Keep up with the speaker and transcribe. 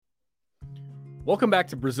Welcome back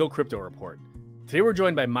to Brazil Crypto Report. Today we're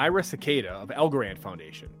joined by Mayra Siqueira of Algorand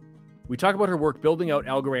Foundation. We talk about her work building out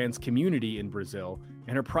Algorand's community in Brazil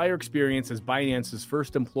and her prior experience as Binance's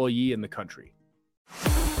first employee in the country.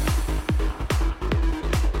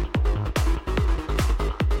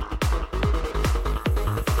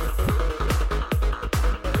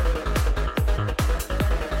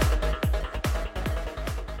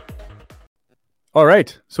 All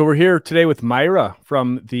right, so we're here today with Mayra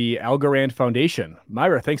from the Algorand Foundation.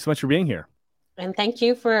 Mayra, thanks so much for being here. And thank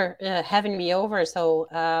you for having me over. So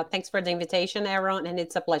thanks for the invitation, Aaron, and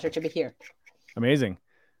it's a pleasure to be here. Amazing.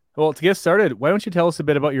 Well, to get started, why don't you tell us a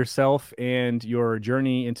bit about yourself and your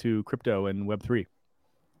journey into crypto and Web3?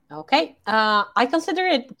 Okay, I consider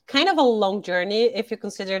it kind of a long journey if you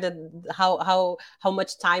consider how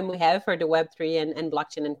much time we have for the Web3 and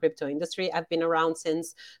blockchain and crypto industry. I've been around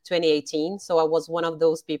since 2018, so I was one of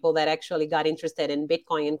those people that actually got interested in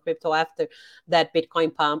Bitcoin and crypto after that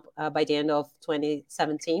Bitcoin pump by the end of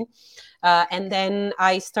 2017. And then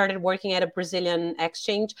I started working at a Brazilian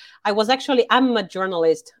exchange. I'm a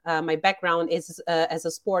journalist. My background is as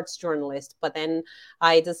a sports journalist, but then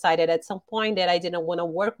I decided at some point that I didn't want to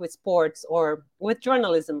work with sports or with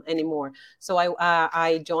journalism anymore. So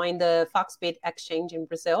I joined the Foxbit exchange in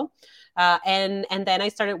Brazil. And then I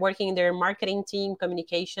started working in their marketing team,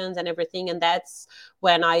 communications and everything. And that's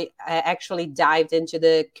when I actually dived into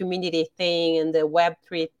the community thing and the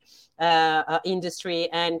Web3 industry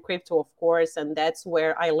and crypto, of course. And that's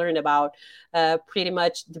where I learned about pretty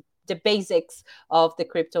much the basics of the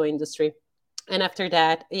crypto industry. And after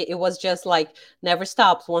that, it was just like never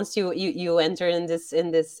stops. Once you enter in this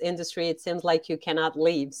industry, it seems like you cannot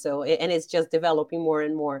leave. So and it's just developing more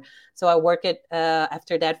and more. So I worked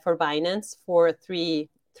after that for Binance for three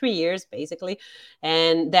years basically,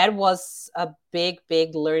 and that was a big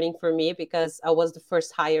learning for me because I was the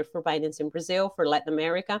first hire for Binance in Brazil for Latin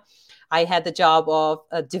America. I had the job of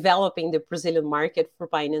developing the Brazilian market for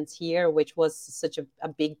Binance here, which was such a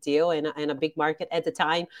big deal and a big market at the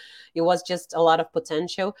time. It was just a lot of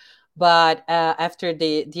potential. But after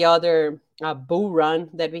the other bull run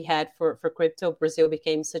that we had for crypto, Brazil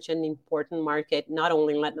became such an important market, not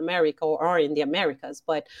only in Latin America or in the Americas,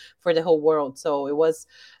 but for the whole world. So it was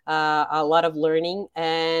a lot of learning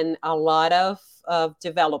and a lot of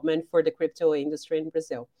development for the crypto industry in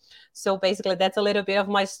Brazil. So basically, that's a little bit of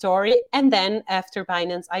my story. And then after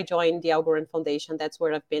Binance, I joined the Algorand Foundation. That's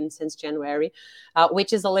where I've been since January,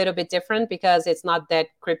 which is a little bit different because it's not that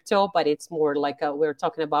crypto, but it's more like we're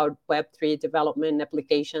talking about Web3 development,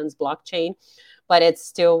 applications, blockchain, but it's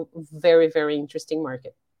still very, very interesting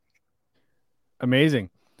market. Amazing.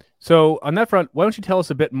 So on that front, why don't you tell us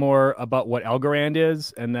a bit more about what Algorand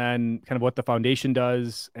is and then kind of what the foundation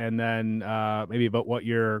does, and then maybe about what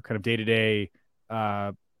your kind of day-to-day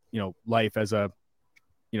life as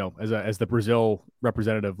as the Brazil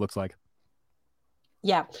representative looks like.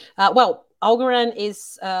 Yeah. Well, Algorand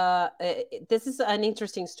is this is an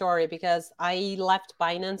interesting story because I left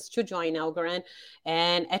Binance to join Algorand,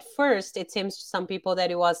 and at first it seems to some people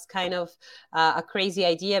that it was kind of a crazy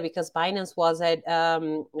idea because Binance was at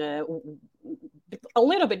a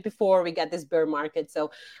little bit before we got this bear market.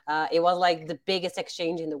 So it was like the biggest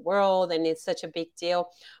exchange in the world and it's such a big deal.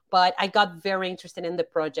 But I got very interested in the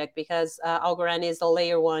project because Algorand is a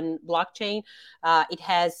layer 1 blockchain. It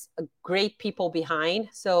has great people behind.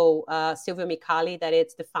 So Silvio Micali, that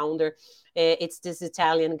it's the founder. It's this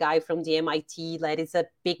Italian guy from the MIT that is a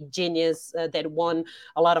big genius that won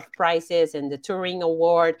a lot of prizes and the Turing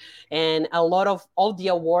Award and a lot of all the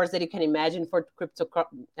awards that you can imagine for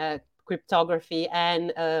cryptography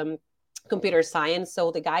and computer science.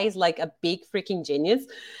 So the guy is like a big freaking genius,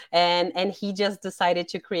 and he just decided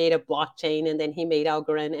to create a blockchain, and then he made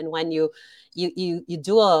Algorand. And when you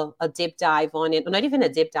do a deep dive on it, not even a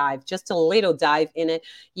deep dive, just a little dive in it,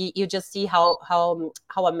 you just see how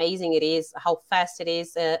amazing it is, how fast it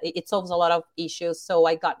is. It solves a lot of issues. So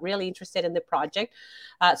I got really interested in the project.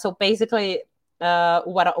 So basically,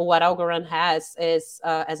 what Algorand has is,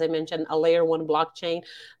 as I mentioned, a layer 1 blockchain.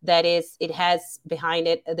 That is, it has behind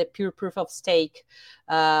it the pure proof of stake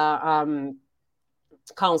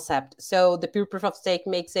concept. So the pure proof of stake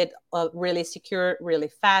makes it really secure, really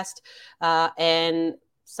fast, and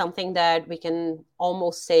something that we can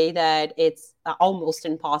almost say that it's almost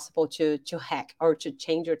impossible to hack or to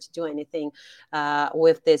change or to do anything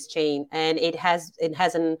with this chain. And it hasn't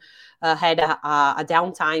had a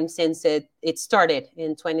downtime since it started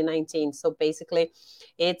in 2019. So basically,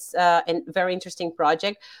 it's a very interesting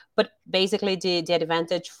project. But basically, the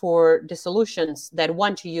advantage for the solutions that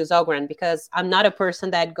want to use Algorand, because I'm not a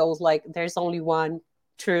person that goes like, there's only one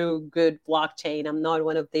true good blockchain. I'm not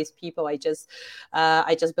one of these people. I just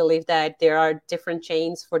believe that there are different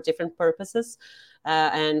chains for different purposes.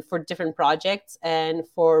 And for different projects and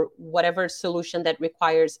for whatever solution that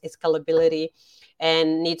requires scalability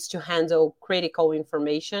and needs to handle critical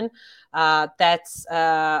information. That's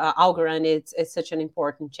Algorand is such an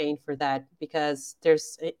important chain for that, because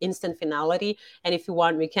there's instant finality. And if you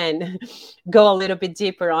want, we can go a little bit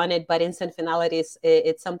deeper on it. But instant finality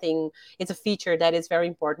it's a feature that is very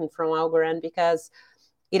important from Algorand, because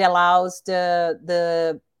it allows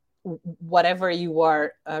the whatever you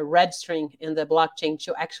are registering in the blockchain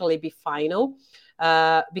to actually be final.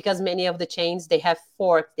 Because many of the chains, they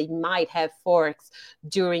might have forks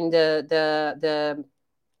during the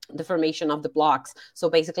formation of the blocks. So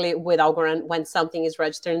basically with Algorand, when something is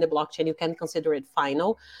registered in the blockchain, you can consider it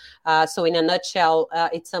final. So in a nutshell,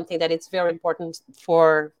 it's something that it's very important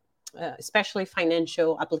for especially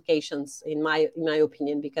financial applications, in my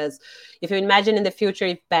opinion, because if you imagine in the future,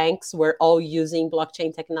 if banks were all using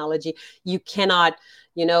blockchain technology, you cannot,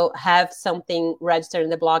 have something registered in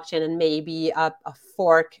the blockchain and maybe a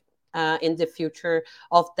fork in the future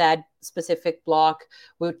of that specific block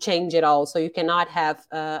will change it all. So you cannot have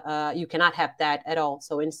that at all.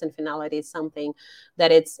 So instant finality is something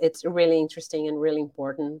that it's really interesting and really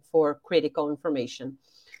important for critical information.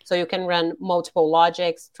 So you can run multiple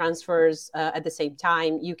logics, transfers at the same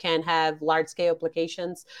time. You can have large-scale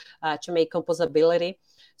applications to make composability.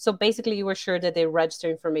 So basically, you are sure that the registered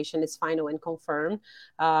information is final and confirmed,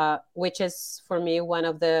 which is, for me, one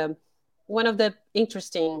of the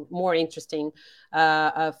more interesting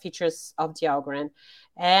features of the Algorand.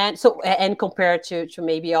 And compared to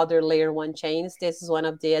maybe other layer one chains, this is one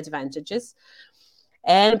of the advantages.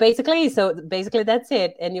 And basically that's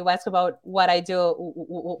it. And you ask about what I do,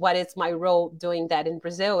 what is my role doing that in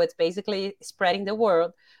Brazil. It's basically spreading the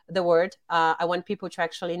word. I want people to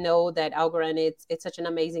actually know that Algorand, it's such an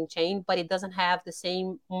amazing chain, but it doesn't have the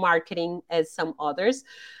same marketing as some others.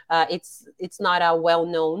 It's not a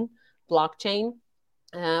well-known blockchain.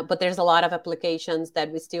 But there's a lot of applications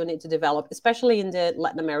that we still need to develop, especially in the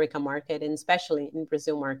Latin America market and especially in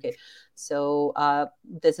Brazil market. So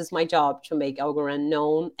this is my job, to make Algorand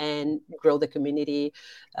known and grow the community,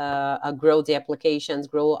 grow the applications,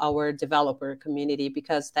 grow our developer community,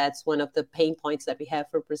 because that's one of the pain points that we have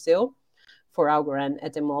for Brazil, for Algorand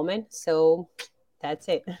at the moment. So that's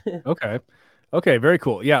it. Okay, very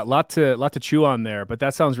cool. Yeah, a lot to chew on there, but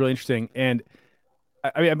that sounds really interesting. And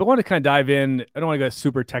I mean, I want to kind of dive in. I don't want to go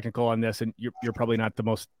super technical on this, and you're probably not the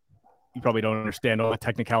most. You probably don't understand all the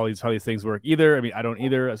technicalities, how these things work either. I mean, I don't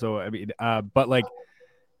either. So I mean, but like,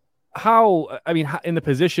 in the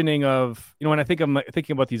positioning of, when I think I'm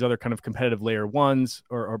thinking about these other kind of competitive layer ones,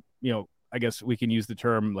 or I guess we can use the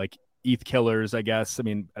term like ETH killers. I guess. I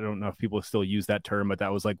mean, I don't know if people still use that term, but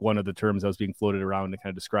that was like one of the terms that was being floated around to kind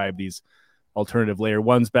of describe these alternative layer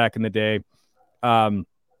ones back in the day.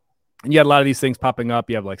 And you had a lot of these things popping up.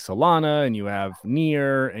 You have like Solana, and you have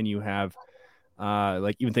Near, and you have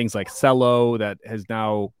like even things like Celo that has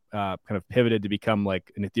now kind of pivoted to become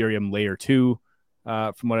like an Ethereum layer 2,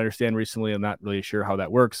 from what I understand recently. I'm not really sure how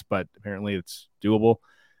that works, but apparently it's doable.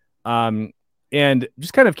 And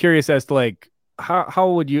just kind of curious as to like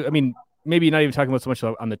how would you? I mean, maybe not even talking about so much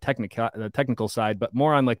on the technical side, but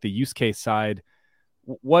more on like the use case side.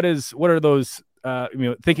 What are those?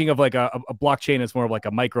 Thinking of like a blockchain as more of like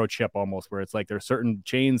a microchip almost, where it's like there are certain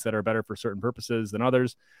chains that are better for certain purposes than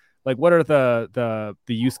others. Like, what are the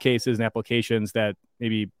use cases and applications that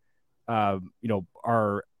maybe our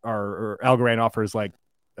Algorand offers like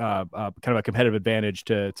kind of a competitive advantage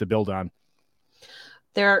to build on?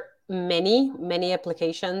 There are many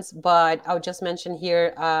applications, but I'll just mention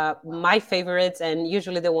here my favorites, and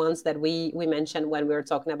usually the ones that we mention when we're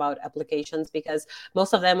talking about applications, because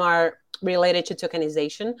most of them are related to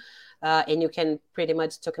tokenization, and you can pretty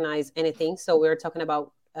much tokenize anything. So we're talking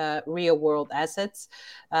about real world assets.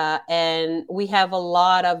 And we have a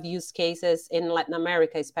lot of use cases in Latin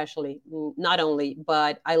America, especially, not only,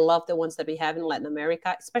 but I love the ones that we have in Latin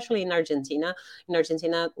America, especially in Argentina. In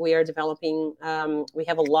Argentina, we are developing, we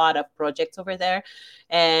have a lot of projects over there.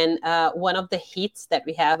 And one of the hits that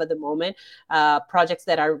we have at the moment, projects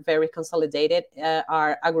that are very consolidated,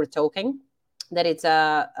 are AgroToken. That it's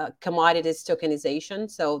a commodities tokenization.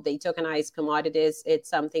 So they tokenize commodities. It's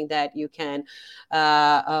something that you can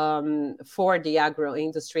for the agro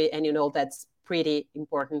industry, and that's pretty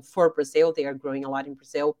important for Brazil. They are growing a lot in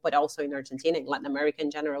Brazil, but also in Argentina and Latin America in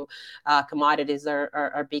general. Commodities are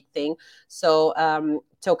a big thing. So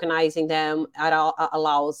tokenizing them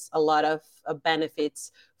allows a lot of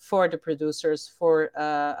benefits for the producers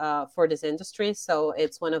for this industry. So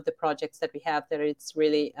it's one of the projects that we have that it's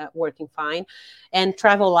really working fine. And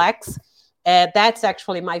TravelX, that's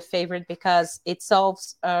actually my favorite because it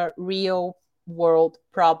solves real world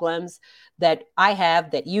problems that I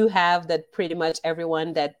have, that you have, that pretty much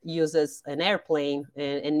everyone that uses an airplane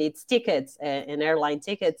and needs tickets and airline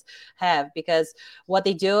tickets have. Because what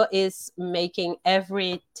they do is making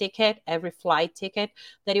every ticket, every flight ticket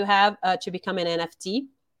that you have to become an NFT,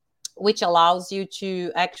 which allows you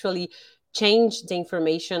to actually change the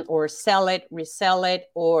information or sell it, resell it,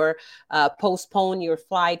 or postpone your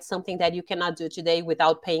flight, something that you cannot do today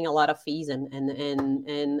without paying a lot of fees and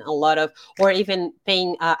a lot of, or even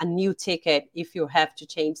paying a new ticket if you have to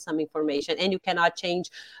change some information. And you cannot change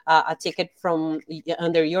a ticket from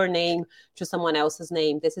under your name to someone else's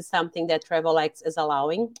name. This is something that TravelX is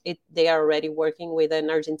allowing. They are already working with an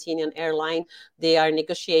Argentinian airline. They are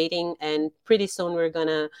negotiating, and pretty soon we're going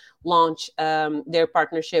to launch their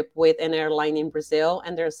partnership with an airline in Brazil,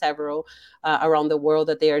 and there are several around the world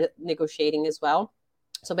that they are negotiating as well.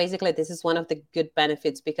 So basically, this is one of the good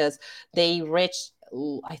benefits because they reached,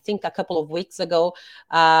 I think, a couple of weeks ago,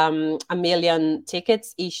 1 million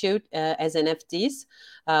tickets issued as NFTs,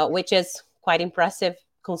 which is quite impressive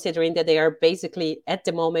considering that they are basically at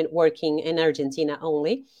the moment working in Argentina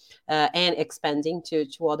only. And expanding to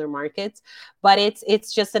other markets. But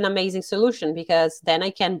it's just an amazing solution because then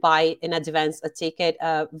I can buy in advance a ticket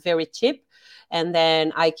very cheap. And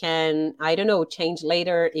then I can, I don't know, change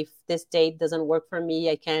later. If this date doesn't work for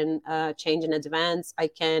me, I can change in advance. I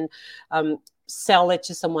can sell it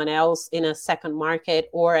to someone else in a second market,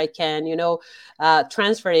 or I can,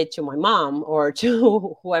 transfer it to my mom or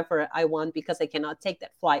to whoever I want because I cannot take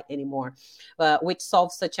that flight anymore, which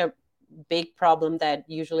solves such a big problem that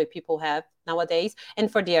usually people have nowadays.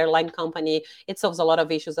 And for the airline company, it solves a lot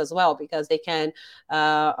of issues as well because they can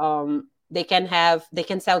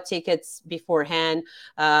sell tickets beforehand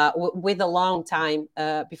with a long time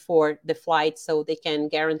before the flight, so they can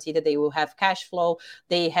guarantee that they will have cash flow.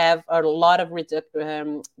 They have a lot of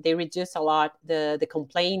they reduce a lot the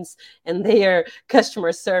complaints and their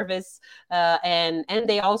customer service, and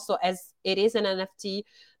they also, as it is an NFT,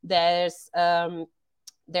 there's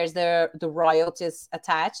the royalties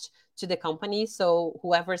attached to the company. So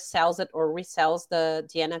whoever sells it or resells the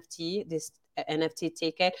NFT, this NFT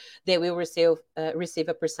ticket, they will receive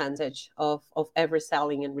a percentage of every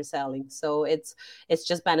selling and reselling. So it's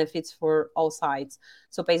just benefits for all sides.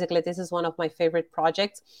 So basically, this is one of my favorite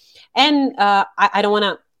projects. And I don't want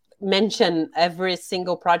to mention every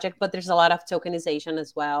single project, but there's a lot of tokenization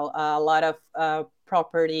as well, a lot of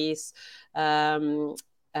properties.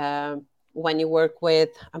 When you work with,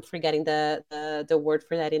 I'm forgetting the word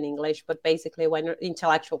for that in English, but basically when you're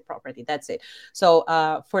intellectual property, that's it. So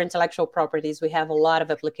for intellectual properties, we have a lot of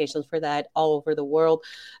applications for that all over the world.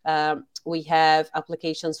 We have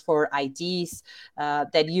applications for IDs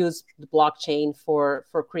that use the blockchain for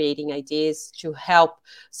creating IDs to help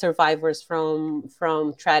survivors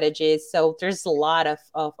from tragedies. So there's a lot of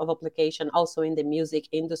application also in the music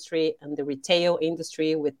industry and the retail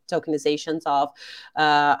industry with tokenizations of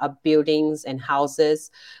buildings and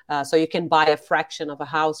houses. So you can buy a fraction of a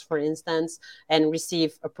house, for instance, and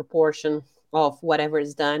receive a proportion of whatever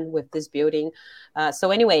is done with this building.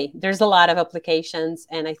 So anyway, there's a lot of applications,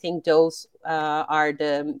 and I think those are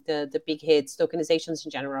the big hits. Tokenizations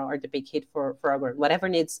in general are the big hit for Algorand. Whatever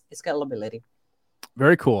needs scalability.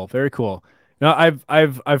 Very cool. Very cool. Now,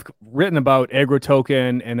 I've written about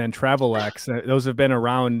AgroToken and then TravelX. Those have been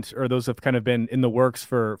around, or those have kind of been in the works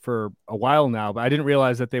for a while now. But I didn't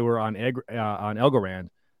realize that they were on Algorand.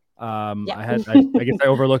 Yeah. I guess I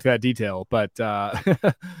overlooked that detail, but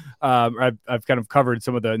I've kind of covered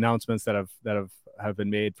some of the announcements that have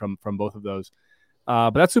been made from both of those.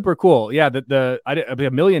 But that's super cool. Yeah, I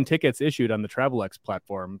 1 million tickets issued on the TravelX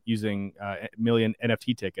platform using 1 million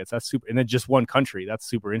NFT tickets. That's super, and then just one country. That's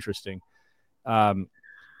super interesting. And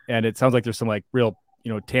it sounds like there's some like real,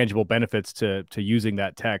 tangible benefits to using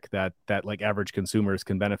that tech that like average consumers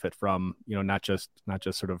can benefit from. Not just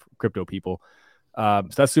sort of crypto people. So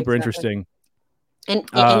that's super interesting. And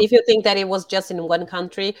if you think that it was just in one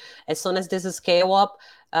country, as soon as this is scale up,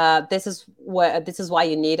 this is why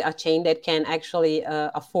you need a chain that can actually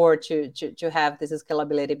afford to have this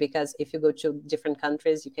scalability. Because if you go to different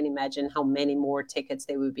countries, you can imagine how many more tickets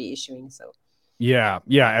they will be issuing. So Yeah,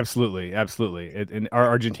 yeah, absolutely, absolutely. And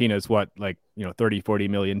Argentina is what, like, 30, 40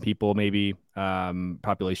 million people maybe,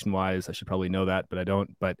 population wise. I should probably know that, but I don't.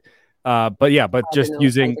 But yeah, but I don't just know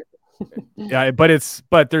using, either. yeah, but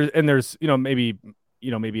there's maybe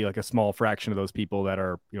like a small fraction of those people that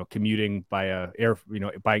are commuting via air,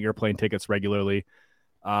 buying airplane tickets regularly,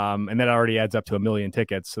 and that already adds up to a million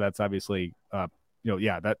tickets. So that's obviously,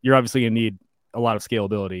 yeah, that you're obviously gonna need a lot of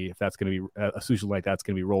scalability if that's going to be a solution like that's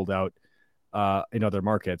going to be rolled out in other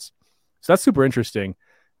markets. So that's super interesting.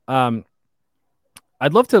 Um,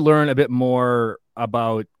 I'd love to learn a bit more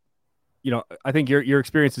about, I think your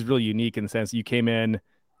experience is really unique in the sense that you came in,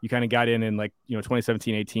 you kind of got in like,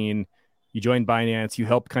 2017, 18, you joined Binance, you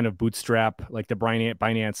helped kind of bootstrap like the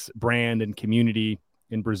Binance brand and community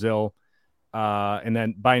in Brazil. And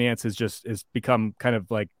then Binance has become kind of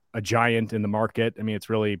like a giant in the market. I mean, it's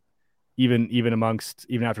really even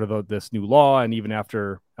after this new law, and even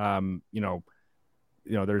after,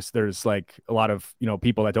 there's like a lot of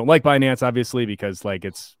people that don't like Binance, obviously, because like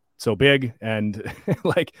it's so big and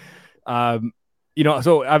like, um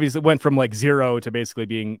so obviously it went from like zero to basically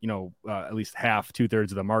being at least half,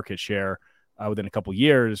 2/3 of the market share within a couple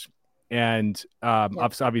years, and Yeah.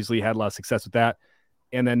 obviously had a lot of success with that.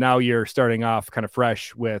 And then now you're starting off kind of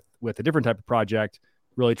fresh with a different type of project,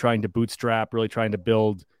 really trying to bootstrap, really trying to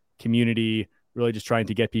build community, really just trying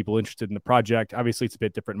to get people interested in the project. Obviously, it's a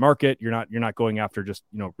bit different market. You're not going after just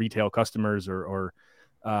retail customers, or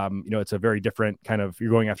it's a very different kind of.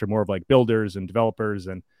 You're going after more of like builders and developers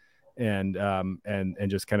and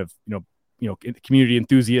just kind of community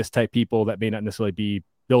enthusiast type people that may not necessarily be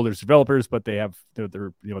builders, developers, but they have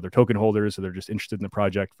they're token holders, so they're just interested in the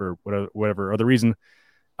project for whatever other reason.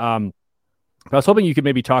 Um, I was hoping you could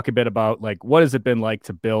maybe talk a bit about like what has it been like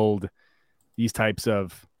to build these types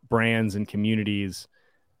of brands and communities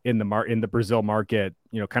in the Brazil market,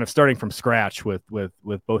 kind of starting from scratch with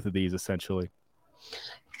both of these essentially.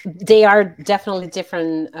 They are definitely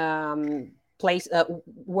different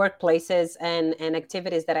workplaces and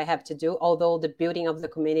activities that I have to do. Although the building of the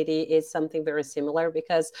community is something very similar,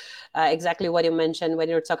 because exactly what you mentioned when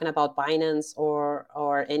you're talking about Binance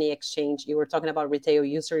or any exchange, you were talking about retail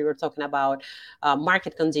user, you were talking about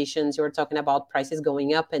market conditions, you were talking about prices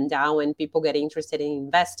going up and down, and people get interested in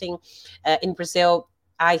investing. In Brazil,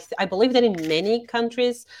 I believe that in many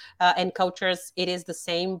countries and cultures it is the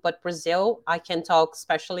same, but Brazil, I can talk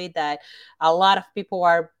especially that a lot of people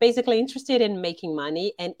are basically interested in making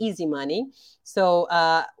money and easy money. So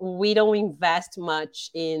we don't invest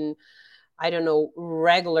much in, I don't know,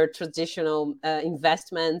 regular traditional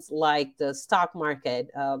investments like the stock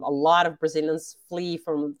market. A lot of Brazilians flee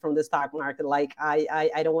from the stock market. Like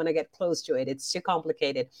I don't want to get close to it. It's too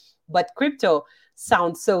complicated. But crypto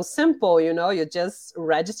sounds so simple. You just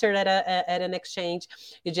register at an exchange.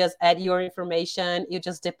 You just add your information. You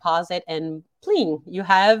just deposit, and pling, you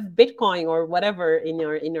have Bitcoin or whatever in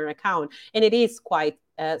your account. And it is quite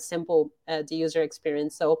simple, the user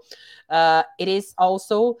experience. So it is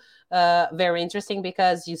also very interesting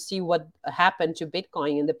because you see what happened to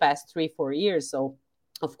Bitcoin in the past 3-4 years. So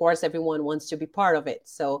of course, everyone wants to be part of it.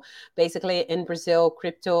 So basically, in Brazil,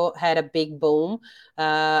 crypto had a big boom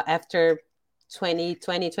after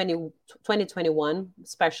 2021,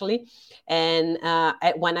 especially. And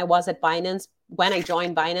when I was at Binance, when I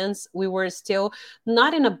joined Binance, we were still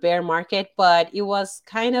not in a bear market, but it was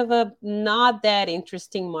kind of a not that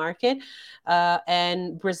interesting market.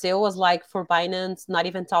 And Brazil was like, for Binance, not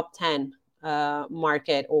even top 10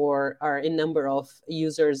 market or in number of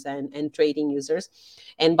users and trading users.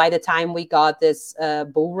 And by the time we got this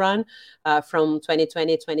bull run from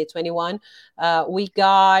 2020, 2021, we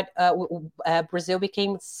got Brazil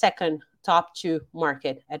became second top 2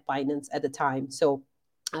 market at Binance at the time. So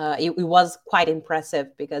it was quite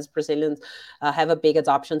impressive because Brazilians have a big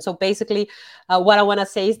adoption. So basically, what I want to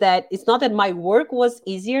say is that it's not that my work was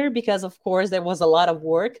easier, because of course there was a lot of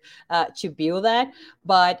work to build that,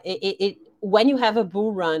 but when you have a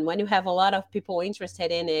bull run, when you have a lot of people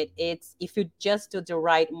interested in it, it's, if you just do the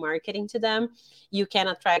right marketing to them, you can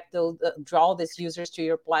attract draw these users to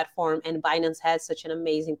your platform. And Binance has such an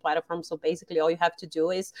amazing platform. So basically, all you have to do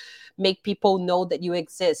is make people know that you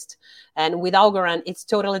exist. And with Algorand, it's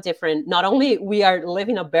totally different. Not only we are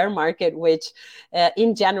living a bear market, which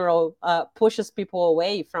in general pushes people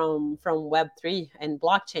away from Web3 and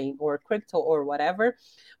blockchain or crypto or whatever,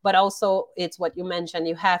 but also it's what you mentioned.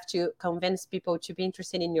 You have to convince convince people to be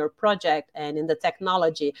interested in your project and in the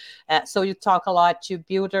technology. So you talk a lot to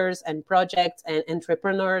builders and projects and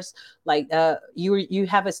entrepreneurs. Like you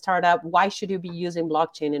have a startup. Why should you be using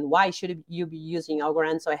blockchain, and why should you be using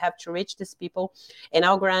Algorand? So I have to reach these people. And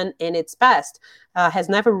Algorand, in its past, has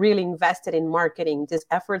never really invested in marketing. These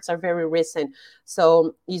efforts are very recent.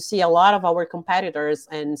 So you see a lot of our competitors,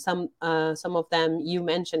 and some of them you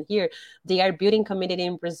mentioned here, they are building community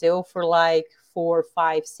in Brazil for like 4,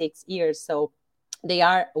 5, 6 years. So they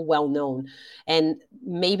are well known. And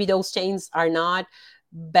maybe those chains are not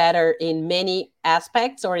better in many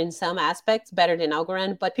aspects, or in some aspects better than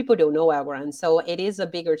Algorand, but people don't know Algorand. So it is a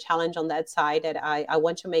bigger challenge on that side, that I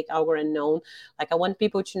want to make Algorand known. Like, I want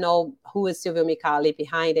people to know who is Silvio Micali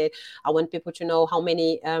behind it. I want people to know how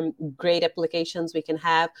many great applications we can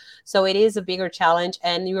have. So it is a bigger challenge,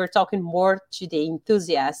 and you are talking more to the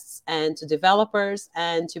enthusiasts and to developers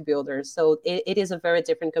and to builders. So it is a very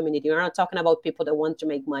different community. We're not talking about people that want to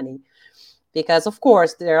make money. Because, of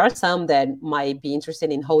course, there are some that might be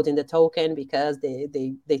interested in holding the token because they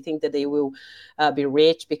think that they will be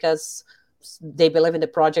rich because they believe in the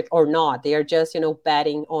project or not. They are just,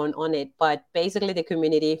 betting on it. But basically, the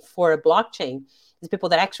community for a blockchain is people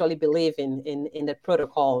that actually believe in the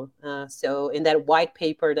protocol. So in that white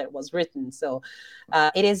paper that was written. So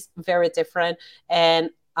it is very different. And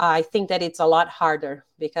I think that it's a lot harder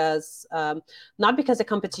because not because the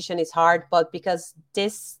competition is hard, but because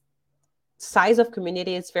this size of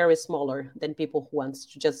community is very smaller than people who wants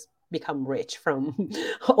to just become rich from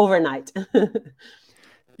overnight.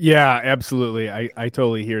 Yeah, absolutely. I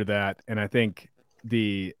totally hear that. And I think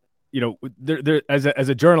there as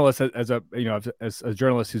a journalist, as a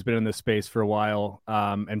journalist who's been in this space for a while,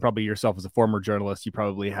 and probably yourself as a former journalist, you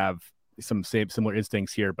probably have some similar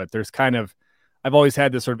instincts here, but I've always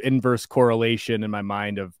had this sort of inverse correlation in my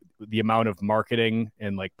mind of the amount of marketing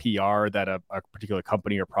and like PR that a particular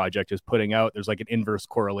company or project is putting out. There's like an inverse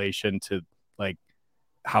correlation to like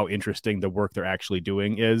how interesting the work they're actually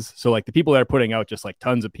doing is. So like the people that are putting out just like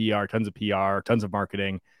tons of PR, tons of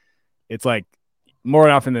marketing, it's like more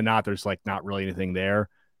often than not, there's like not really anything there.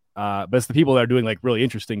 But it's the people that are doing like really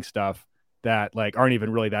interesting stuff that like aren't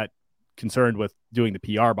even really that concerned with doing the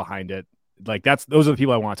PR behind it. Like those are the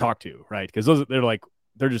people I want to talk to, right? Because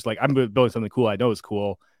they're just like, I'm building something cool I know is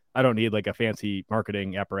cool. I don't need like a fancy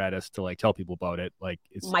marketing apparatus to like tell people about it. Like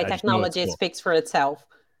my technology cool. speaks for itself.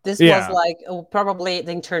 This was like probably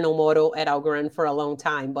the internal model at Algorand for a long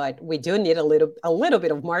time, but we do need a little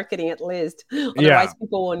bit of marketing at least. Otherwise,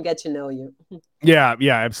 people won't get to know you. Yeah,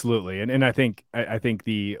 absolutely. And I think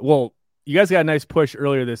you guys got a nice push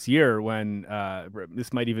earlier this year when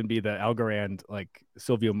this might even be the Algorand like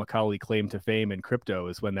Silvio Micali claim to fame in crypto,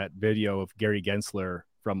 is when that video of Gary Gensler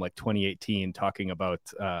from like 2018 talking about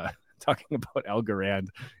Algorand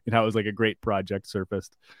and how it was like a great project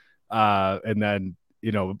surfaced. And then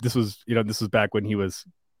this was back when he was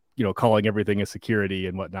calling everything a security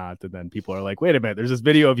and whatnot. And then people are like, wait a minute, there's this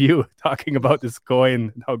video of you talking about this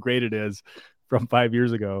coin and how great it is from 5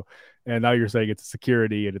 years ago, and now you're saying it's a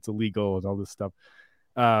securry and it's illegal and all this stuff.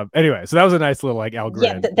 Anyway, so that was a nice little like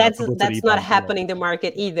Algorand. Yeah, that's not happening in the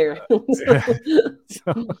market either.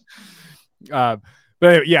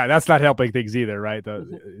 But yeah, that's not helping things either, right?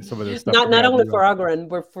 Some of this stuff. Not only for Algorand,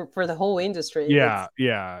 but for the whole industry. Yeah,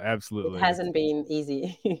 absolutely. It hasn't been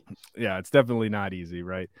easy. Yeah, it's definitely not easy,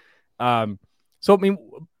 right? So I mean,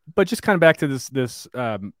 but just kind of back to this,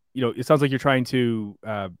 it sounds like you're trying to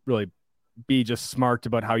really be just smart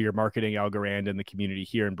about how you're marketing Algorand in the community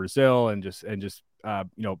here in Brazil, and just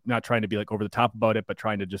not trying to be like over the top about it, but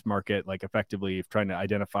trying to just market like effectively, trying to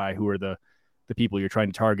identify who are the people you're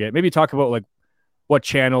trying to target. Maybe talk about like what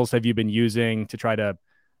channels have you been using to try to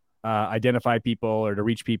identify people or to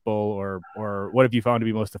reach people, or what have you found to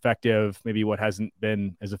be most effective? Maybe what hasn't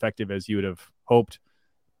been as effective as you would have hoped.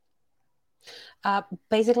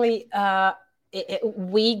 Basically,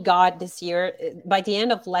 we got this year, by the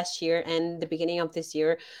end of last year and the beginning of this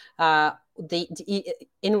year, the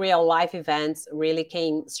in real life events really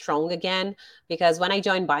came strong again, because when I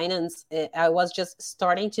joined Binance, I was just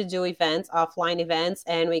starting to do events, offline events,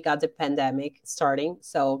 and we got the pandemic starting.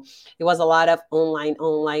 So it was a lot of online.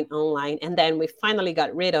 And then we finally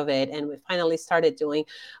got rid of it, and we finally started doing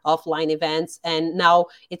offline events. And now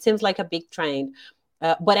it seems like a big trend.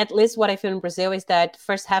 But at least what I feel in Brazil is that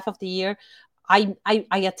first half of the year, I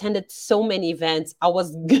attended so many events. I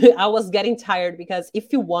was getting tired, because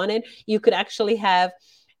if you wanted, you could actually have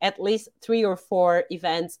at least 3 or 4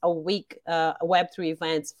 events a week, Web3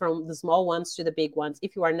 events, from the small ones to the big ones,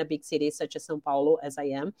 if you are in a big city such as Sao Paulo, as I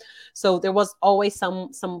am. So there was always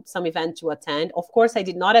some event to attend. Of course, I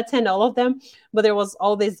did not attend all of them, but there was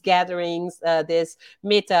all these gatherings, these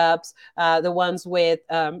meetups, the ones with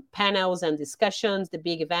panels and discussions, the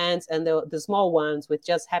big events, and the small ones with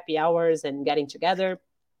just happy hours and getting together.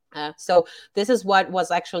 So this is what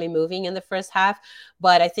was actually moving in the first half,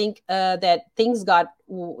 but I think that things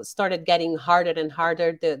started getting harder and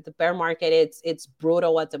harder. The bear market, it's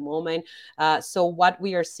brutal at the moment. So what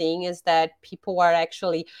we are seeing is that people are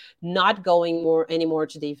actually not going anymore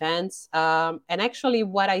to the events. And actually,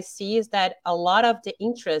 what I see is that a lot of the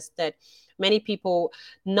interest that many people,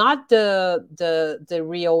 not the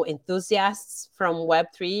real enthusiasts from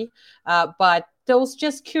Web3, but those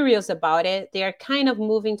just curious about it, they are kind of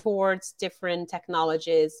moving towards different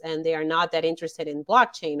technologies, and they are not that interested in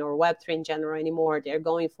blockchain or Web3 in general anymore. They're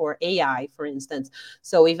going for AI, for instance.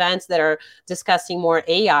 So events that are discussing more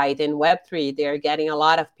AI than Web3, they're getting a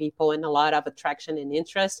lot of people and a lot of attraction and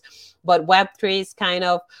interest. But Web3 is kind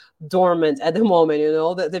of dormant at the moment.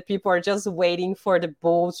 The people are just waiting for the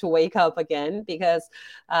bull to wake up again, because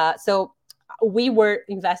so we were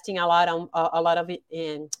investing a lot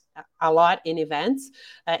in events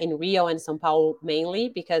in Rio and Sao Paulo mainly,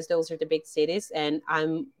 because those are the big cities, and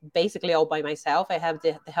I'm basically all by myself. I have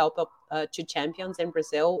the help of 2 champions in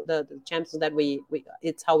Brazil, the champions that we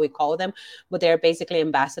it's how we call them, but they're basically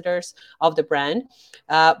ambassadors of the brand.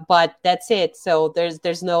 But that's it. So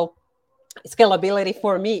there's no scalability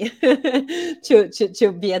for me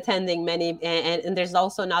to be attending many, and there's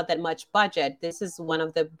also not that much budget. This is one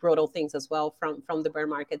of the brutal things as well from the bear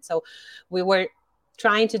market. So we were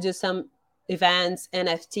trying to do some events,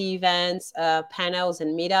 NFT events, panels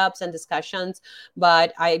and meetups and discussions,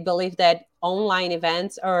 but I believe that online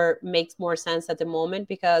events makes more sense at the moment,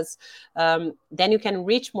 because then you can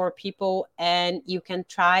reach more people and you can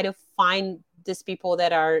try to find these people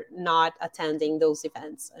that are not attending those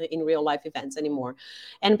events, in real life events anymore.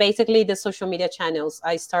 And basically the social media channels,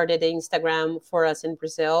 I started Instagram for us in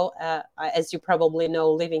Brazil. As you probably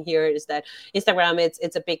know, living here, is that Instagram,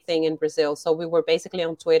 it's a big thing in Brazil. So we were basically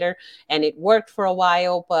on Twitter, and it worked for a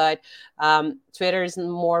while, but Twitter is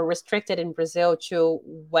more restricted in Brazil to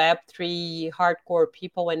Web3 hardcore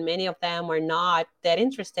people, and many of them are not that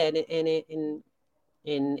interested in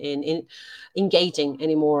engaging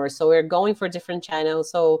anymore. So we're going for different channels.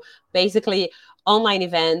 So basically online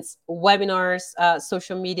events, webinars,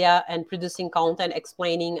 social media, and producing content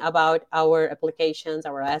explaining about our applications,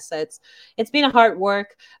 our assets. It's been a hard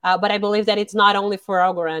work, but I believe that it's not only for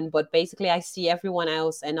Algorand, but basically I see everyone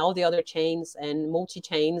else and all the other chains and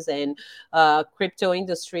multi-chains and crypto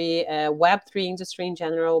industry, Web3 industry in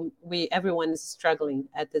general. Everyone is struggling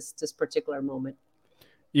at this particular moment.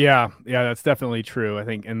 Yeah, that's definitely true. I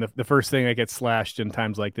think, and the first thing that gets slashed in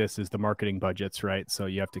times like this is the marketing budgets, right? So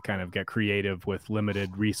you have to kind of get creative with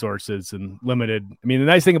limited resources and limited. I mean, the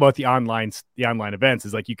nice thing about the online events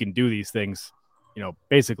is like you can do these things,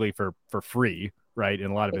 basically for free, right?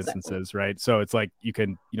 In a lot of instances, right? So it's like you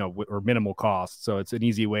can, or minimal cost. So it's an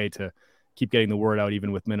easy way to keep getting the word out,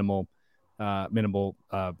 even with minimal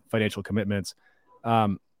financial commitments.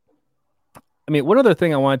 I mean, one other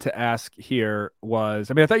thing I wanted to ask here was,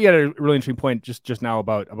 I thought you had a really interesting point just now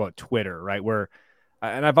about Twitter, right? Where,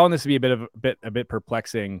 and I found this to be a bit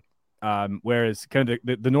perplexing. Whereas kind of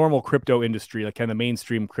the normal crypto industry, like kind of the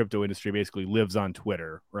mainstream crypto industry, basically lives on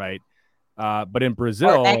Twitter, right? But in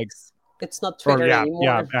Brazil, or X, it's not Twitter anymore.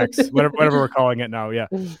 Yeah, X, whatever we're calling it now, yeah.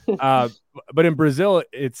 But in Brazil,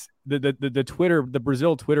 it's the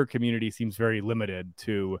Brazil Twitter community seems very limited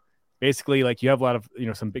to. Basically, like you have a lot of,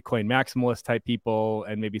 some Bitcoin maximalist type people,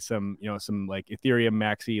 and maybe some like Ethereum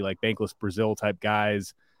maxi, like Bankless Brazil type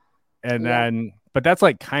guys. And then, but that's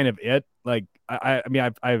like kind of it. Like, I'm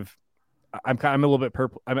a little bit,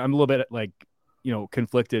 I'm a little bit like,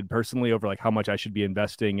 conflicted personally over like how much I should be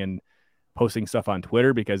investing in posting stuff on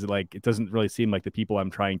Twitter, because like, it doesn't really seem like the people I'm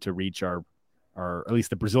trying to reach are at least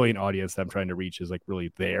the Brazilian audience that I'm trying to reach is like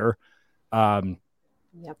really there. But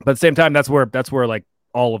at the same time, that's where like,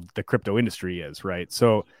 all of the crypto industry is, right?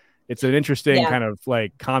 So it's an interesting kind of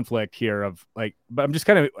like conflict here of like, but I'm just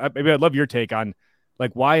kind of, maybe I'd love your take on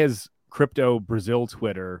like, why is crypto Brazil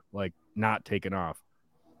Twitter like not taken off?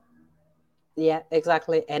 Yeah,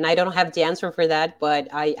 exactly. And I don't have the answer for that, but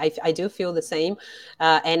I do feel the same.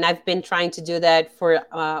 And I've been trying to do that for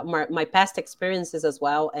my past experiences as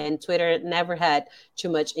well. And Twitter never had too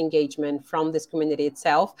much engagement from this community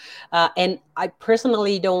itself. And I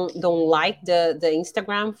personally don't like the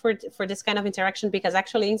Instagram for this kind of interaction, because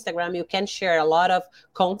actually Instagram, you can share a lot of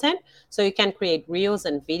content. So you can create reels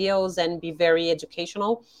and videos and be very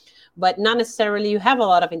educational, but not necessarily you have a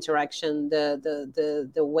lot of interaction.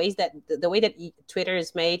 The ways that the way that Twitter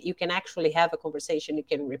is made, you can actually have a conversation, you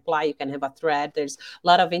can reply, you can have a thread. There's a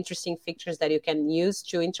lot of interesting features that you can use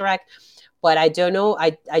to interact. But I don't know,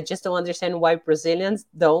 I just don't understand why Brazilians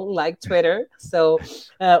don't like Twitter. So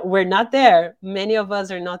we're not there, many of us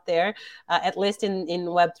are not there, at least in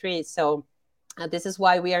Web3. So this is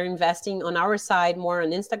why we are investing on our side more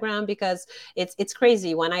on Instagram, because it's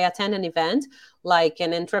crazy. When I attend an event, like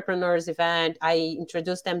an entrepreneurs event, I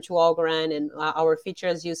introduce them to Algorand and our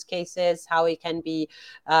features, use cases, how it can be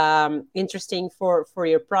interesting for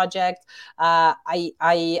your project.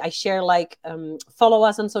 I share, like, follow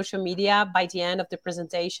us on social media. By the end of the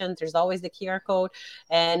presentation, there's always the QR code,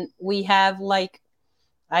 and we have, like,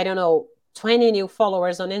 I don't know, 20 new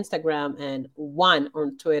followers on Instagram and one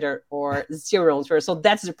on Twitter, or zero on Twitter. So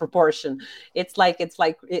that's the proportion. It's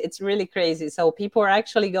really crazy. So people are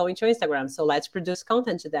actually going to Instagram. So let's produce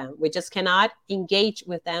content to them. We just cannot engage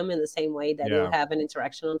with them in the same way that you Yeah. have an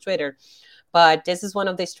interaction on Twitter. But this is one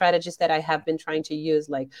of the strategies that I have been trying to use,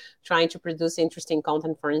 like trying to produce interesting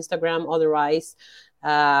content for Instagram. Otherwise,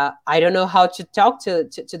 I don't know how to talk to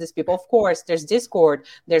these people. Of course, there's Discord,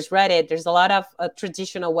 there's Reddit, there's a lot of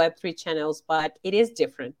traditional Web3 channels, but it is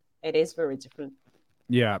different. It is very different.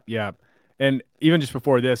 Yeah, yeah. And even just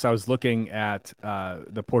before this, I was looking at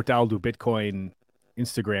the Portal do Bitcoin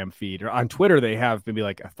Instagram feed. Or on Twitter, they have maybe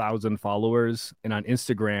like 1,000 followers, and on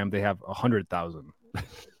Instagram, they have 100,000.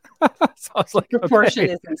 So I was like, Proportion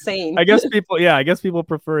okay, is insane. I guess people, yeah, I guess people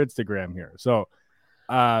prefer Instagram here. So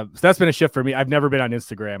that's been a shift for me. I've never been on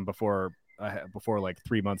Instagram before like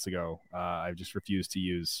 3 months ago. I just refused to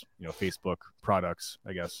use Facebook products,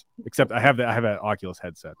 I guess. Except I have an Oculus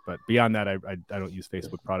headset, but beyond that, I don't use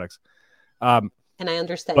Facebook products. And I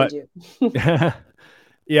understand But you.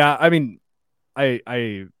 yeah, I mean, I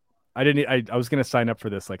I I didn't. I was gonna sign up for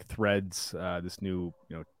this like Threads, this new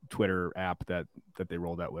Twitter app that they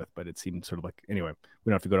rolled out with, but it seemed sort of like, anyway. We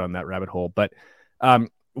don't have to go down that rabbit hole. But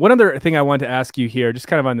one other thing I wanted to ask you here, just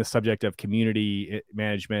kind of on the subject of community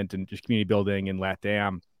management and just community building in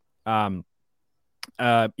LATAM. When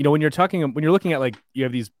you're looking at, like, you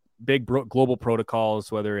have these big global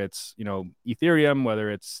protocols, whether it's Ethereum, whether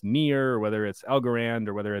it's Near, or whether it's Algorand,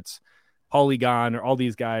 or whether it's Polygon, or all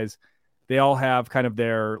these guys. They all have kind of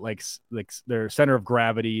their like their center of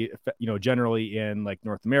gravity, generally in like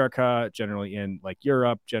North America, generally in like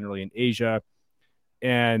Europe, generally in Asia,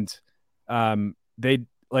 and they,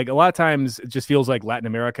 like, a lot of times it just feels like Latin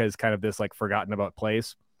America is kind of this like forgotten about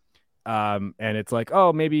place. And it's like,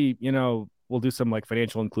 oh, maybe we'll do some like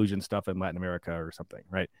financial inclusion stuff in Latin America or something,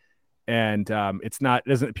 right? And it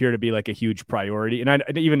doesn't appear to be like a huge priority. And I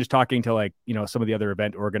even just talking to, like, some of the other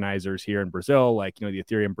event organizers here in Brazil, like, the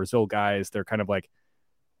Ethereum Brazil guys, they're kind of like,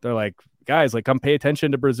 guys, like, come pay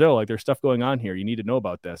attention to Brazil. Like, there's stuff going on here. You need to know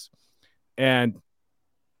about this. And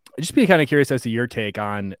I'd just be kind of curious as to your take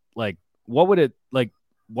on, like, what would it like?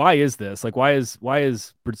 Why is this? Like, why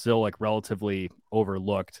is Brazil like relatively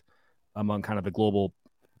overlooked among kind of the global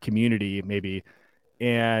community, maybe?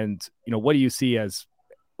 And what do you see as,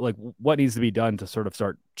 like, what needs to be done to sort of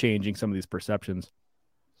start changing some of these perceptions?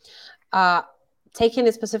 uh, Taking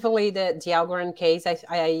specifically the Algorand case,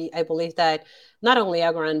 I believe that not only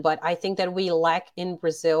Algorand, but I think that we lack in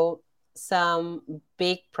Brazil some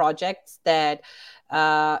big projects that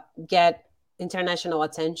get international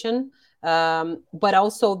attention. But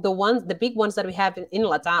also the big ones that we have in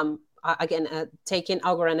Latam. Again, taking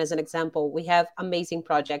Algorand as an example, we have amazing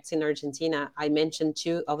projects in Argentina. I mentioned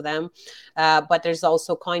two of them, but there's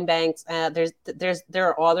also Coinbanks. There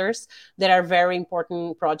are others that are very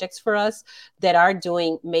important projects for us that are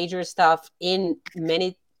doing major stuff in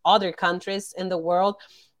many other countries in the world.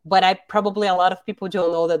 But probably a lot of people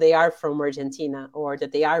don't know that they are from Argentina or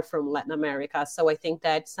that they are from Latin America. So I think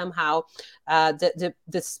that somehow the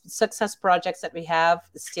success projects that we have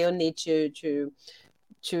still need to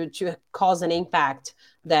cause an impact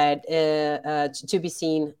that to be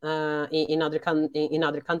seen in other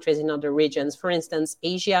countries, in other regions. For instance,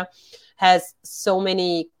 Asia has so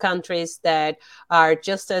many countries that are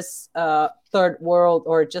just as third world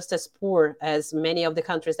or just as poor as many of the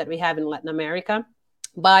countries that we have in Latin America.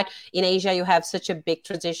 But in Asia, you have such a big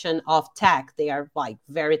tradition of tech. They are like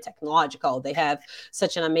very technological. They have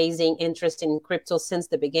such an amazing interest in crypto since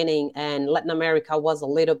the beginning. And Latin America was a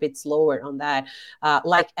little bit slower on that.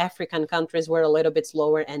 Like African countries were a little bit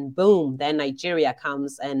slower, and boom, then Nigeria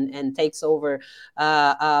comes and takes over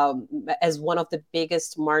as one of the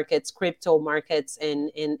biggest markets, crypto markets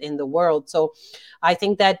in the world. So I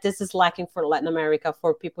think that this is lacking for Latin America,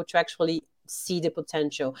 for people to actually see the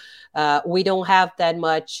potential. We don't have that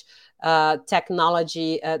much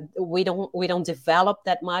technology. We don't develop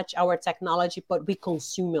that much our technology, but we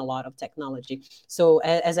consume a lot of technology. So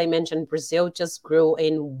as I mentioned, Brazil just grew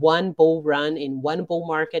in one bull run, in one bull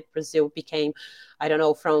market. Brazil became, I don't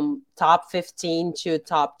know, from top 15 to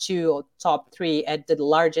top 2 or top 3 at the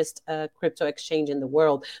largest crypto exchange in the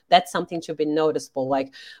world. That's something to be noticeable.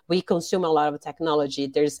 Like, we consume a lot of technology.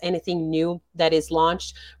 There's anything new that is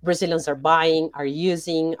launched, Brazilians are buying, are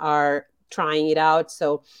using, are trying it out.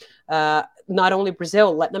 So not only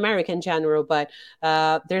Brazil, Latin America in general, but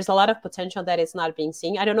there's a lot of potential that is not being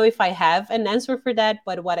seen. I don't know if I have an answer for that,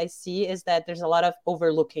 but what I see is that there's a lot of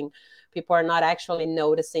overlooking. People are not actually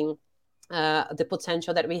noticing the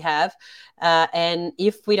potential that we have, and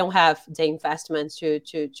if we don't have the investments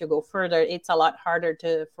to go further, it's a lot harder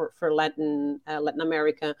for Latin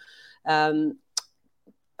America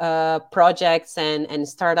projects and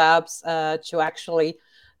startups to actually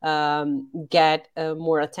get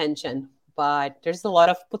more attention. But there's a lot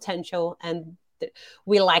of potential, and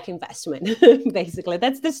we lack investment. Basically,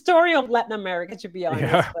 that's the story of Latin America, to be honest.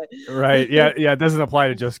 Yeah, But right. Yeah, yeah. It doesn't apply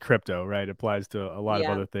to just crypto, right? It applies to a lot of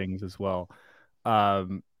yeah. other things as well.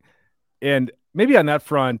 Um, and maybe on that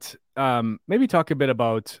front, maybe talk a bit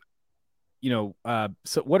about,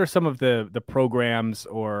 so what are some of the programs,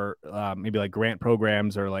 or maybe like grant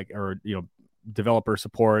programs, or like, or developer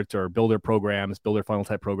support or builder programs, builder funnel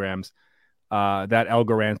type programs that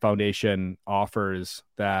Algorand Foundation offers,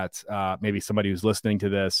 that maybe somebody who's listening to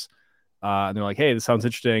this and they're like, hey, this sounds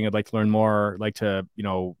interesting, I'd like to learn more, like to,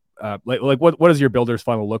 like what does your builders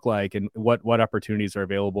funnel look like, and what opportunities are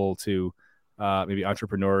available to maybe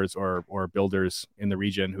entrepreneurs or builders in the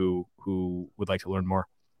region who would like to learn more?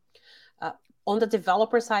 Uh, on the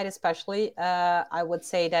developer side, especially, I would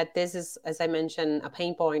say that this is, as I mentioned, a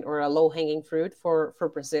pain point or a low-hanging fruit for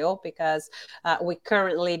Brazil, because we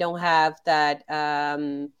currently don't have that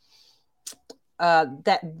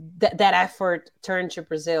that effort turned to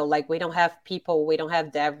Brazil. Like, we don't have people, we don't have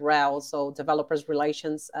DevRel, so developers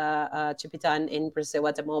relations, to be done in Brazil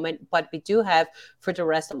at the moment. But we do have for the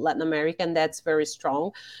rest of Latin America, and that's very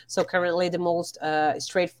strong. So currently, the most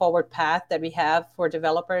straightforward path that we have for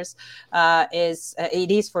developers is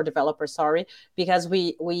for developers, sorry, because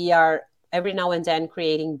we are every now and then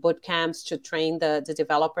creating boot camps to train the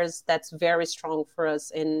developers. That's very strong for us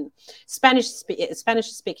in Spanish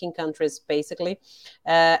speaking countries, basically.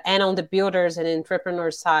 And on the builders and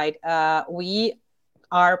entrepreneur side, we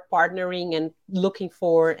are partnering and looking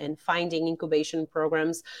for and finding incubation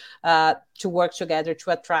programs to work together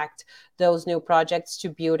to attract those new projects to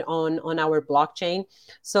build on our blockchain.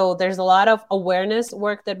 So there's a lot of awareness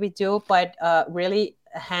work that we do, but really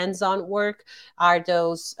hands-on work are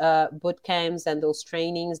those boot camps and those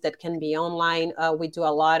trainings that can be online. We do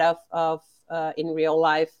a lot of in real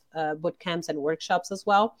life boot camps and workshops as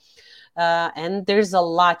well. And there's a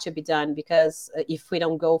lot to be done, because if we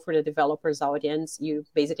don't go for the developers audience, you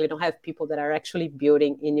basically don't have people that are actually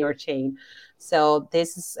building in your chain. So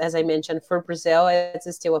this is, as I mentioned, for Brazil,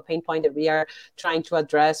 it's still a pain point that we are trying to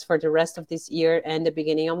address for the rest of this year and the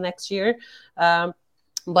beginning of next year.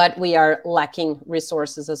 But we are lacking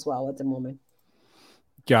resources as well at the moment.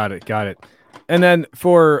 Got it. Got it. And then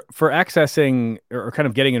for accessing or kind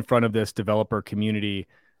of getting in front of this developer community,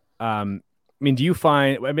 I mean, do you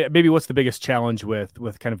find, maybe what's the biggest challenge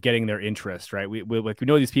with kind of getting their interest, right? We like, we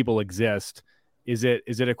know these people exist. Is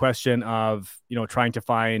it a question of, trying to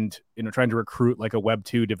find, trying to recruit like a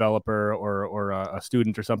Web2 developer or a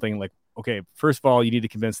student or something? Like, okay, first of all, you need to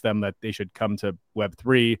convince them that they should come to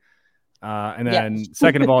Web3. And then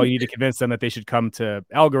second of all, you need to convince them that they should come to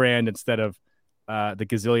Algorand instead of the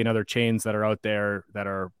gazillion other chains that are out there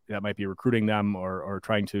that might be recruiting them or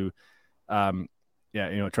trying to, trying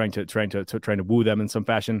to woo them in some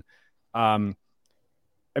fashion. I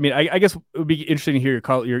mean, I guess it would be interesting to hear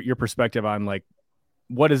your perspective on, like,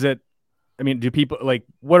 what is it? I mean, do people, like,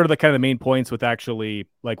 what are the kind of the main points with actually,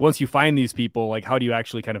 like, once you find these people, like, how do you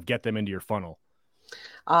actually kind of get them into your funnel?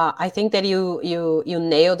 I think that you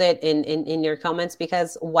nailed it in your comments,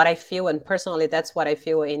 because what I feel, and personally that's what I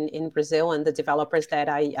feel in Brazil and the developers that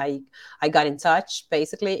I got in touch,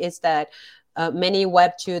 basically, is that many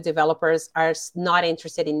Web2 developers are not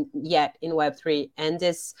interested in yet in Web3, and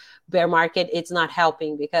this bear market, it's not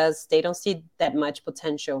helping because they don't see that much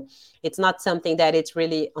potential. It's not something that it's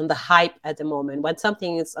really on the hype at the moment. When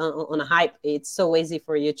something is on a hype, it's so easy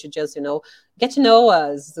for you to just get to know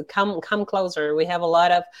us, come closer. We have a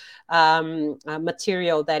lot of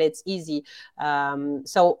material that it's easy.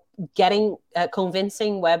 So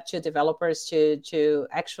convincing Web2 developers to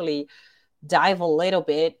actually dive a little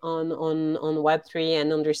bit on Web3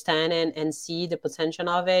 and understand and see the potential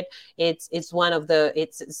of it. It's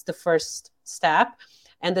the first step.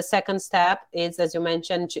 And the second step is, as you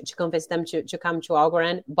mentioned, to convince them to come to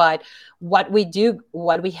Algorand. But what we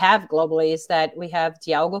have globally is that we have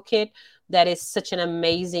the Algo Kit, that is such an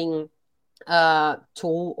amazing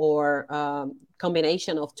tool or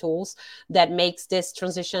combination of tools that makes this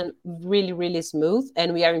transition really, really smooth,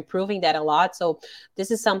 and we are improving that a lot. So this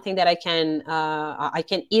is something that I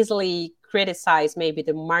can easily criticize maybe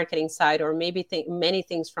the marketing side, or maybe many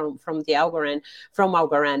things from the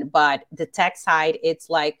Algorand, but the tech side, it's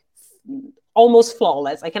like almost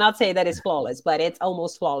flawless. I cannot say that it's flawless, but it's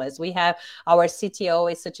almost flawless. We have our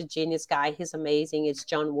CTO is such a genius guy. He's amazing. It's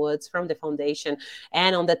John Woods from the foundation.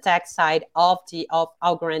 And on the tech side of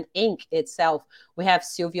Algorand Inc. itself, we have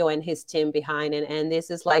Silvio and his team behind it. And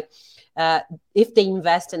this is like, if they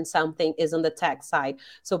invest in something, is on the tech side.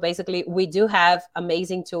 So basically, we do have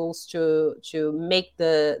amazing tools to make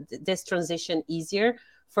this transition easier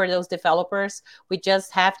for those developers. We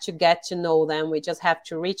just have to get to know them. We just have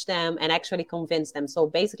to reach them and actually convince them. So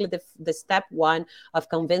basically, the step one of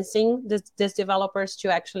convincing these developers to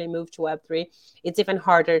actually move to Web3, it's even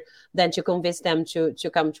harder than to convince them to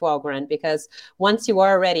come to Algorand, because once you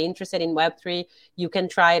are already interested in Web3, you can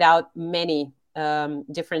try it out many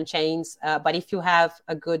different chains. But if you have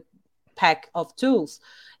a good pack of tools,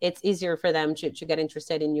 it's easier for them to get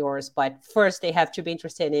interested in yours. But first, they have to be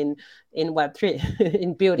interested in Web3,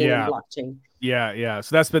 in building a blockchain. Yeah.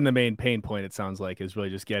 So that's been the main pain point, it sounds like, is really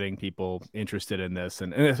just getting people interested in this.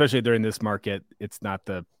 And especially during this market, it's not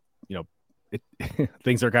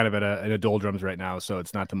things are kind of in a doldrums right now. So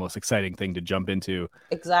it's not the most exciting thing to jump into.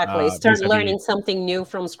 Exactly. Start learning something new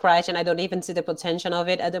from scratch, and I don't even see the potential of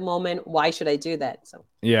it at the moment. Why should I do that? So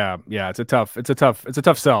yeah, it's a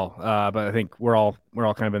tough sell. But I think we're all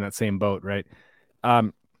kind of in that same boat, right?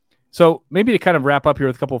 So maybe to kind of wrap up here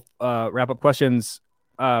with a couple wrap up questions.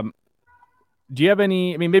 Do you have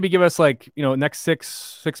any? I mean, maybe give us next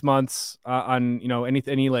six months on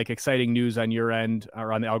any like exciting news on your end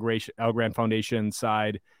or on the Algorand Foundation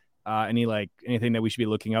side. Anything that we should be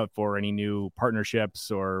looking out for? Any new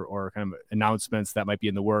partnerships or kind of announcements that might be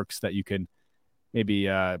in the works that you can maybe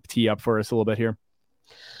tee up for us a little bit here?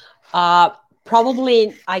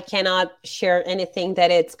 Probably I cannot share anything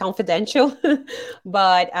that it's confidential,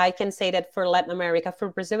 but I can say that for Latin America, for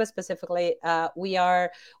Brazil specifically, we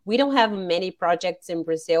don't have many projects in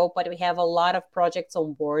Brazil, but we have a lot of projects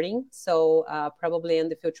onboarding. So probably in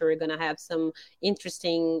the future, we're going to have some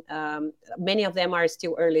interesting, many of them are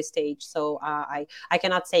still early stage. So I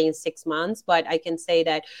cannot say in 6 months, but I can say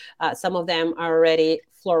that some of them are already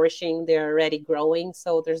flourishing, they're already growing.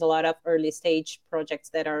 So there's a lot of early stage projects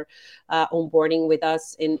that are onboarding with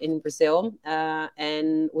us in Brazil.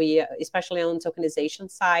 And we, especially on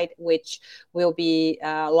tokenization side, which will be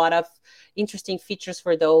a lot of interesting features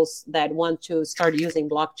for those that want to start using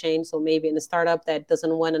blockchain. So maybe in a startup that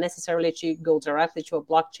doesn't want to necessarily to go directly to a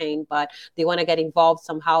blockchain, but they want to get involved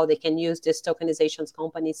somehow, they can use this tokenizations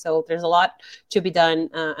company. So there's a lot to be done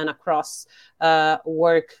and across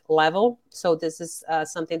work level. So this is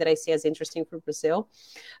something that I see as interesting for Brazil.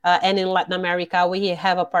 And in Latin America, we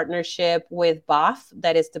have a partnership with BAF,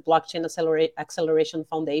 that is the Blockchain Acceleration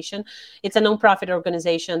Foundation. It's a nonprofit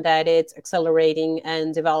organization that it's accelerating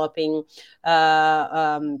and developing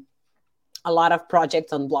a lot of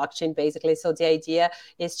projects on blockchain, basically. So the idea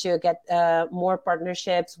is to get more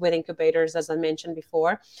partnerships with incubators, as I mentioned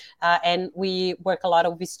before. And we work a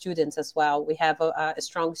lot with students as well. We have a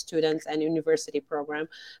strong students and university program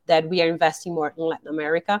that we are investing more in Latin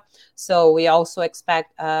America. So we also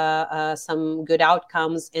expect some good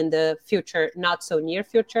outcomes in the future, not so near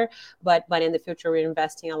future, but in the future, we're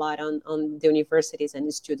investing a lot on the universities and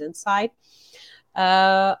the student side.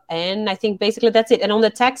 And I think basically that's it. And on the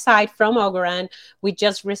tech side from Algorand, we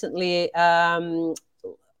just recently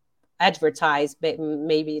advertised,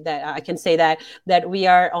 maybe that I can say that we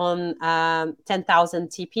are on 10,000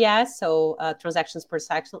 TPS, so transactions per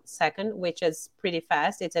second, which is pretty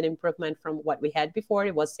fast. It's an improvement from what we had before.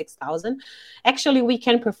 It was 6,000. Actually, we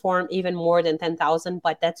can perform even more than 10,000,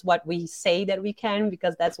 but that's what we say that we can,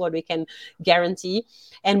 because that's what we can guarantee.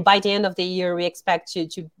 And by the end of the year, we expect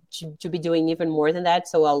to to be doing even more than that,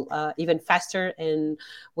 so even faster and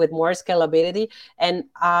with more scalability. And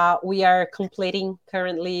we are completing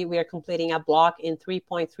a block in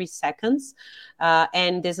 3.3 seconds,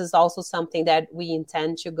 and this is also something that we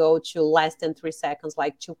intend to go to less than 3 seconds,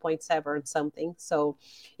 like 2.7 something, so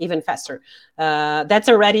even faster. That's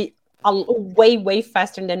already way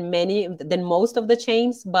faster than most of the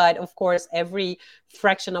chains, but of course every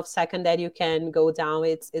fraction of second that you can go down,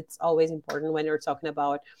 it's always important when you're talking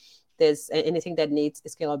about this, anything that needs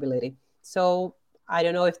scalability. So I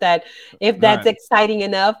don't know if that's exciting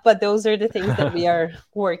enough, but those are the things that we are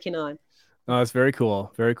working on. Oh, that's very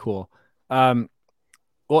cool. Very cool.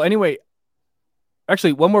 Well, anyway,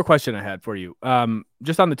 actually, one more question I had for you.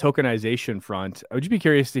 Just on the tokenization front, would you be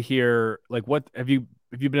curious to hear, like, what have you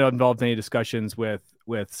been involved in any discussions with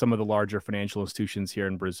some of the larger financial institutions here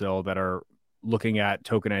in Brazil that are looking at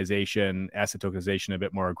tokenization, asset tokenization a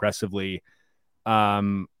bit more aggressively?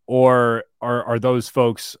 Or are those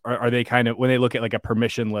folks, are they kind of, when they look at like a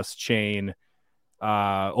permissionless chain,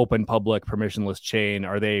 open public permissionless chain,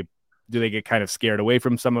 do they get kind of scared away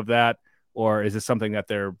from some of that? Or is this something that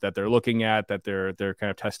they're looking at, that they're kind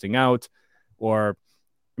of testing out? Or,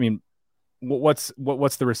 I mean, what's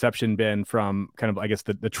the reception been from kind of, I guess,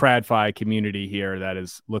 the TradFi community here that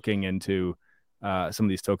is looking into some of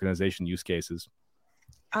these tokenization use cases?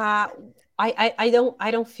 I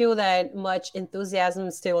don't feel that much enthusiasm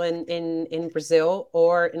still in Brazil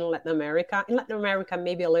or in Latin America. In Latin America,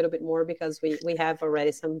 maybe a little bit more because we have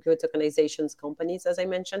already some good tokenizations companies, as I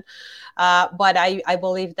mentioned. But I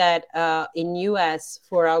believe that in US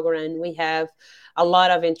for Algorand, we have a lot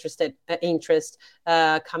of interest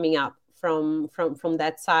coming up from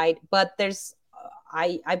that side. But there's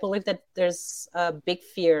I believe that there's a big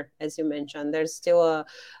fear, as you mentioned. There's still a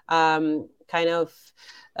kind of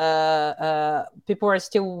people are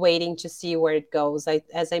still waiting to see where it goes.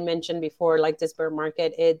 As I mentioned before, like this bear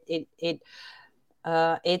market, it's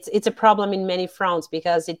a problem in many fronts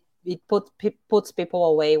because it puts people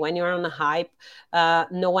away. When you're on a hype,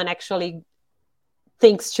 no one actually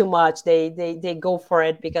thinks too much. They go for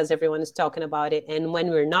it because everyone is talking about it. And when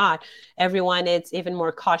we're not, everyone is even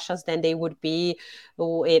more cautious than they would be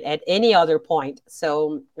at any other point.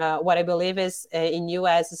 So what I believe is in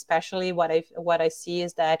US, especially what I see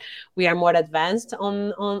is that we are more advanced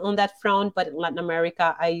on that front. But in Latin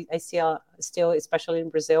America, I see still, especially in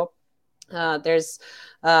Brazil, there's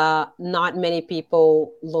not many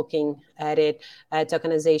people looking at it, at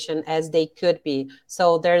tokenization, as they could be.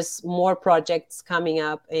 So there's more projects coming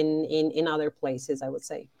up in other places, I would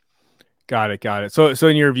say. Got it. So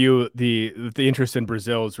in your view, the interest in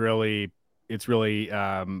Brazil is really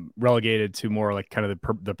relegated to more like kind of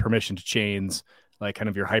the permissioned chains, like kind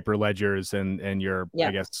of your hyper ledgers and your,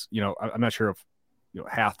 I guess, I'm not sure if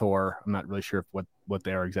Hathor. I'm not really sure what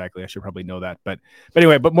they are exactly. I should probably know that, but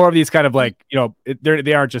anyway, but more of these kind of like,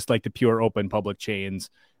 they aren't just like the pure open public chains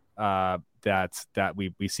that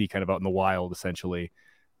we see kind of out in the wild, essentially,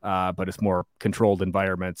 but it's more controlled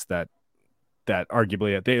environments that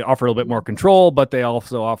arguably they offer a little bit more control, but they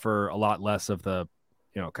also offer a lot less of the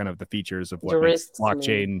kind of the features of what makes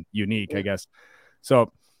blockchain unique, I guess.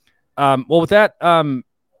 So, well, with that,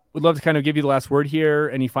 would love to kind of give you the last word here.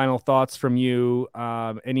 Any final thoughts from you?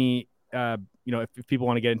 If people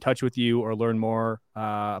want to get in touch with you or learn more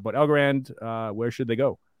about Algorand, where should they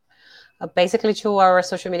go? Basically to our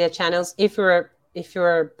social media channels. If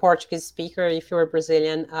you're a Portuguese speaker, if you're a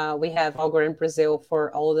Brazilian, we have Algorand Brazil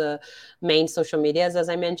for all the main social medias, as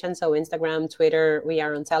I mentioned. So Instagram, Twitter, we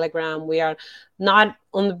are on Telegram. We are not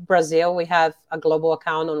on Brazil. We have a global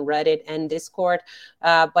account on Reddit and Discord,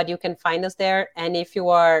 but you can find us there. And if you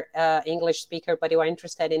are an English speaker, but you are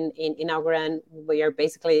interested in Algorand, we are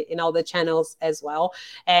basically in all the channels as well.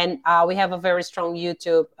 And we have a very strong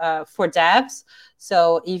YouTube for devs.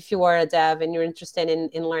 So if you are a dev and you're interested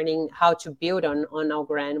in learning how to build on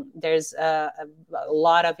Algorand, there's a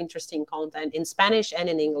lot of interesting content in Spanish and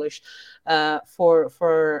in English for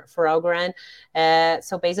Algorand.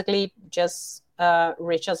 So basically just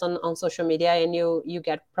reach us on social media and you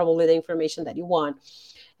get probably the information that you want.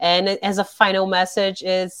 And as a final message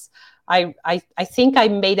is, I think I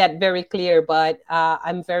made that very clear, but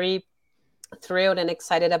I'm very thrilled and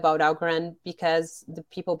excited about Algorand because the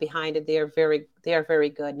people behind it, they are very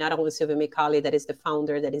good. Not only Silvio Micali, that is the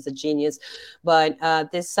founder, that is a genius, but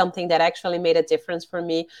this is something that actually made a difference for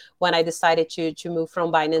me when I decided to move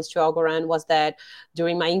from Binance to Algorand, was that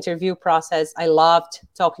during my interview process, I loved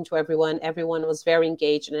talking to everyone. Everyone was very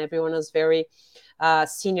engaged and everyone was very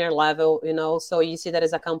senior level, so you see that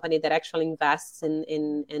as a company that actually invests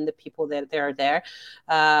in the people that are there,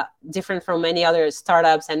 different from many other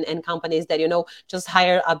startups and companies that just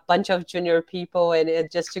hire a bunch of junior people and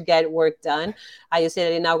just to get work done. You see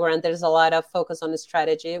that in Algorand there's a lot of focus on the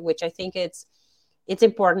strategy, which I think it's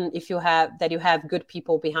important if you have good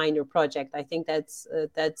people behind your project. I think that's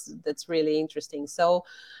really interesting. So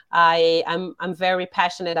I'm very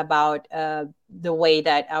passionate about the way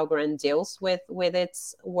that Algorand deals with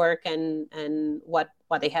its work and what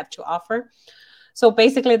they have to offer. So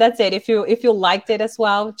basically that's it. If you liked it as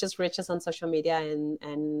well, just reach us on social media and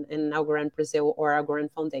Algorand Brazil or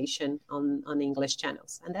Algorand Foundation on English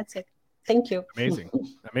channels. And that's it. Thank you. Amazing.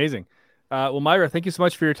 Amazing. Well, Mayra, thank you so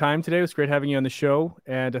much for your time today. It was great having you on the show.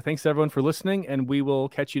 And thanks to everyone for listening. And we will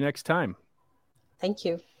catch you next time. Thank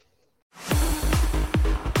you.